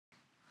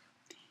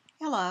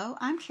Hello,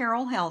 I'm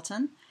Carol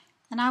Helton,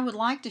 and I would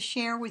like to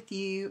share with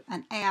you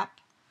an app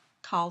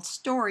called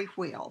Story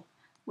Wheel.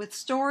 With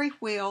Story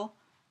Wheel,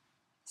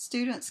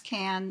 students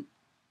can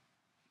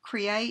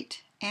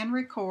create and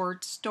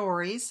record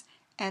stories.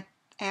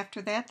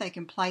 After that, they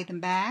can play them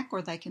back,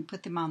 or they can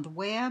put them on the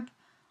web,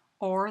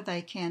 or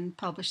they can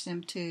publish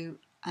them to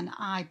an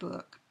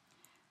iBook.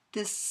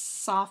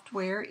 This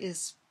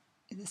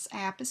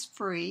app is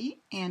free,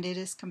 and it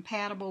is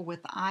compatible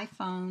with the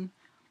iPhone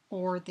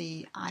or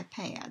the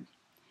iPad.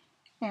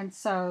 And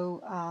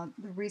so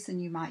the reason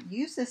you might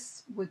use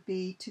this would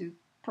be to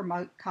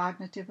promote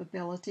cognitive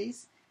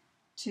abilities,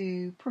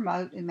 to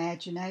promote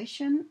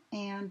imagination,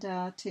 and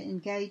to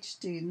engage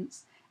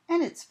students.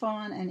 And it's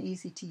fun and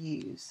easy to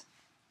use.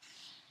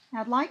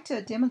 I'd like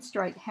to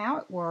demonstrate how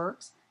it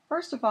works.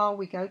 First of all,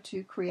 we go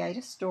to Create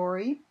a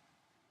Story.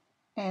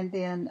 And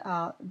then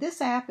this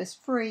app is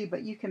free,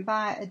 but you can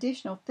buy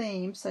additional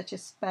themes such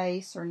as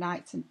Space or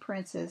Knights and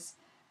Princes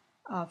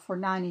for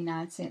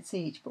 99 cents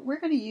each. But we're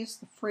going to use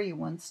the free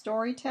one,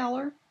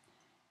 Storyteller.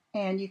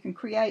 And you can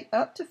create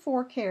up to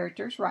 4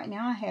 characters. Right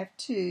now I have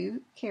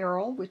 2,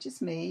 Carol, which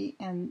is me,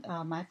 and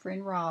my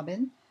friend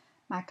Robin,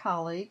 my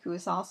colleague, who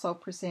is also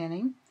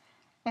presenting.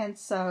 And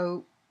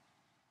so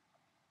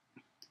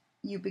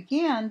you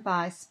begin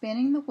by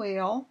spinning the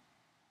wheel,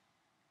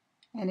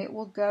 and it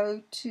will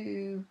go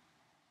to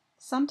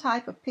some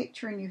type of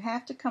picture, and you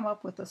have to come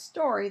up with a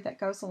story that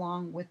goes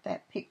along with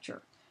that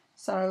picture.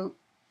 So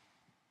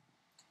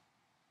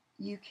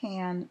you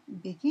can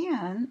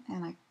begin,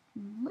 and I'm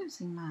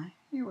losing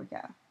here we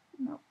go.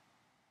 Nope.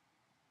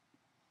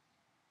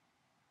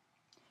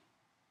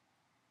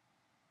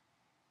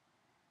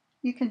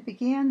 You can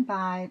begin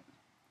by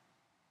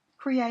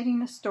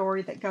creating a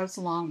story that goes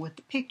along with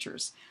the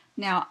pictures.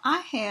 Now I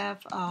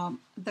have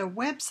the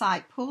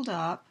website pulled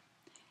up,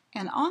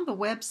 and on the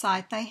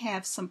website they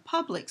have some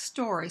public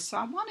stories, so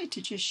I wanted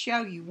to just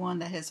show you one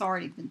that has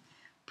already been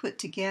put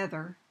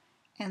together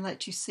and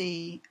let you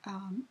see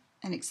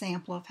an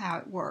example of how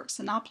it works.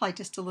 And I'll play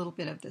just a little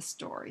bit of this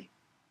story.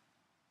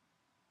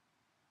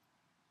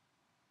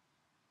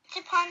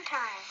 Once upon a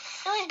time,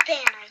 there was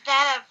banners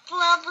that a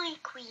lovely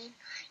queen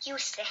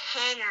used to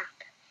hang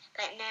up.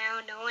 But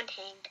now no one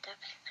hanged it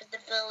up because the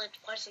village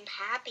wasn't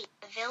happy.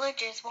 The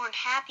villagers weren't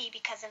happy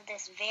because of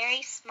this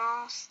very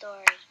small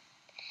story.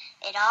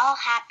 It all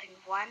happened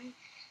one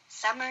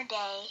summer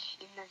day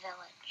in the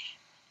village.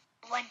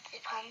 Once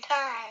upon a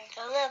time,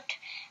 there lived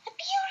a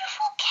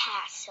beautiful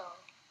castle.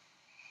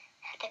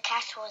 The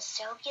castle was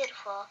so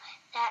beautiful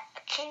that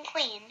a king,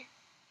 queen,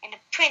 and a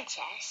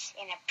princess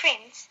and a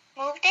prince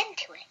moved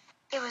into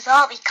it. It was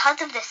all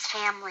because of this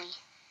family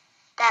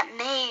that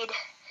made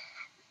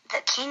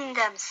the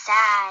kingdom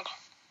sad.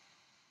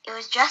 It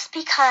was just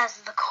because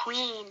the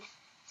queen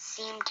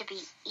seemed to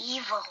be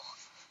evil.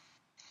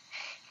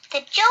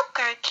 The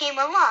Joker came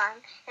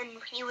along, and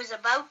he was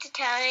about to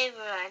tell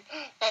everyone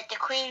that the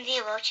queen's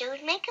evil. She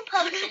was making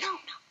potions,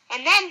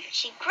 and then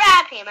she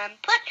grabbed him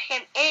and put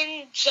him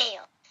in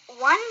jail.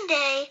 One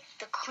day,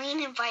 the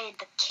queen invited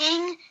the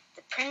king,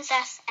 the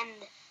princess, and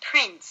the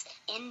prince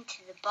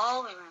into the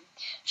ballroom.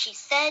 She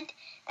said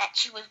that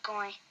she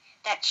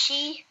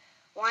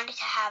wanted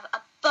to have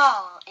a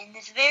ball in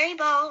this very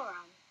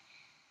ballroom.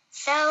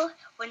 So,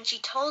 when she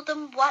told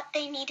them what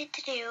they needed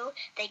to do,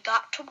 they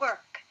got to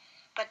work.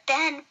 But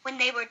then, when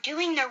they were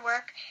doing their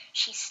work,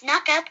 she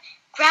snuck up,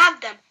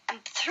 grabbed them,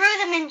 and threw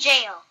them in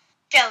jail.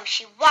 So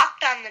she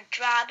walked on the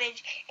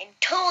drawbridge and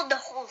told the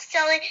whole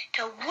city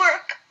to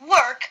work,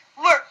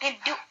 and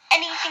do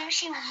anything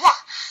she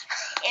wants.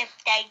 If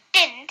they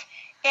didn't,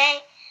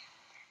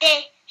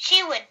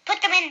 she would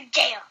put them in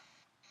jail.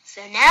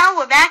 So now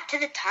we're back to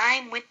the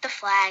time with the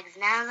flags,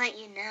 now that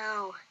you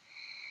know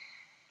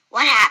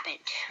what happened.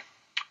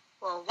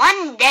 Well,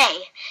 one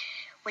day,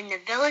 when the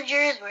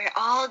villagers were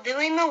all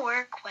doing the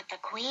work what the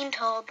queen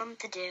told them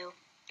to do,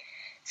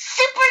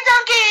 Super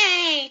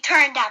Donkey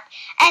turned up,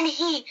 and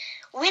he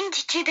went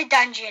to the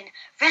dungeon,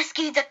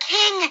 rescued the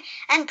king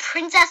and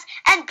princess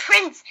and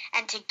prince,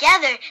 and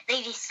together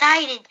they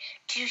decided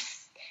to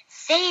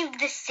save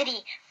the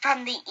city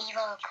from the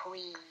evil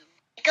queen.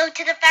 They go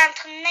to the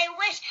fountain and they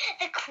wish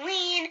the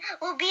queen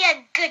will be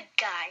a good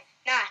guy,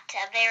 not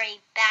a very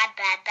bad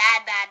guy.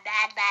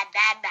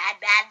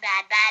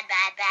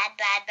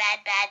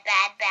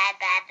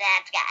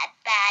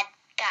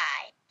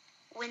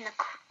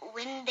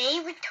 When they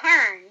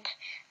returned,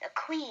 the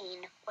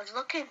queen was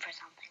looking for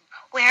something.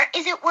 Where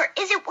is it? Where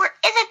is it? Where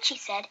is it? She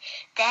said.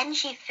 Then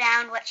she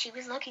found what she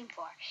was looking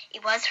for.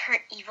 It was her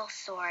evil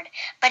sword,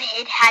 but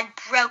it had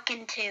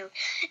broken too.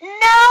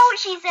 No,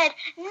 she said.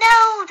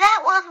 No,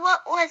 that was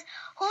what was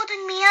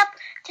holding me up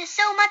to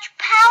so much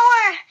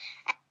power.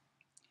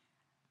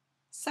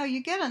 So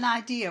you get an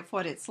idea of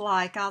what it's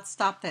like. I'll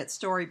stop that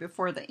story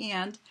before the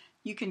end.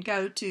 You can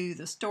go to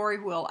the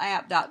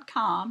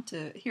storywheelapp.com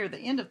to hear the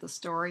end of the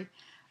story.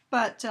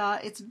 But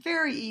it's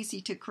very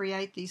easy to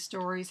create these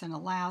stories and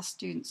allow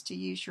students to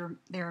use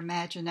their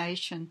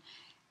imagination.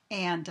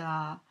 And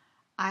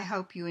I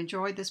hope you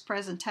enjoyed this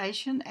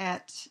presentation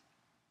at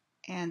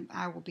and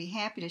I will be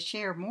happy to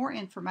share more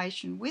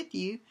information with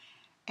you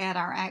at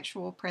our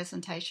actual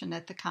presentation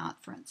at the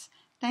conference.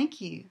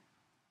 Thank you.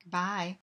 Bye.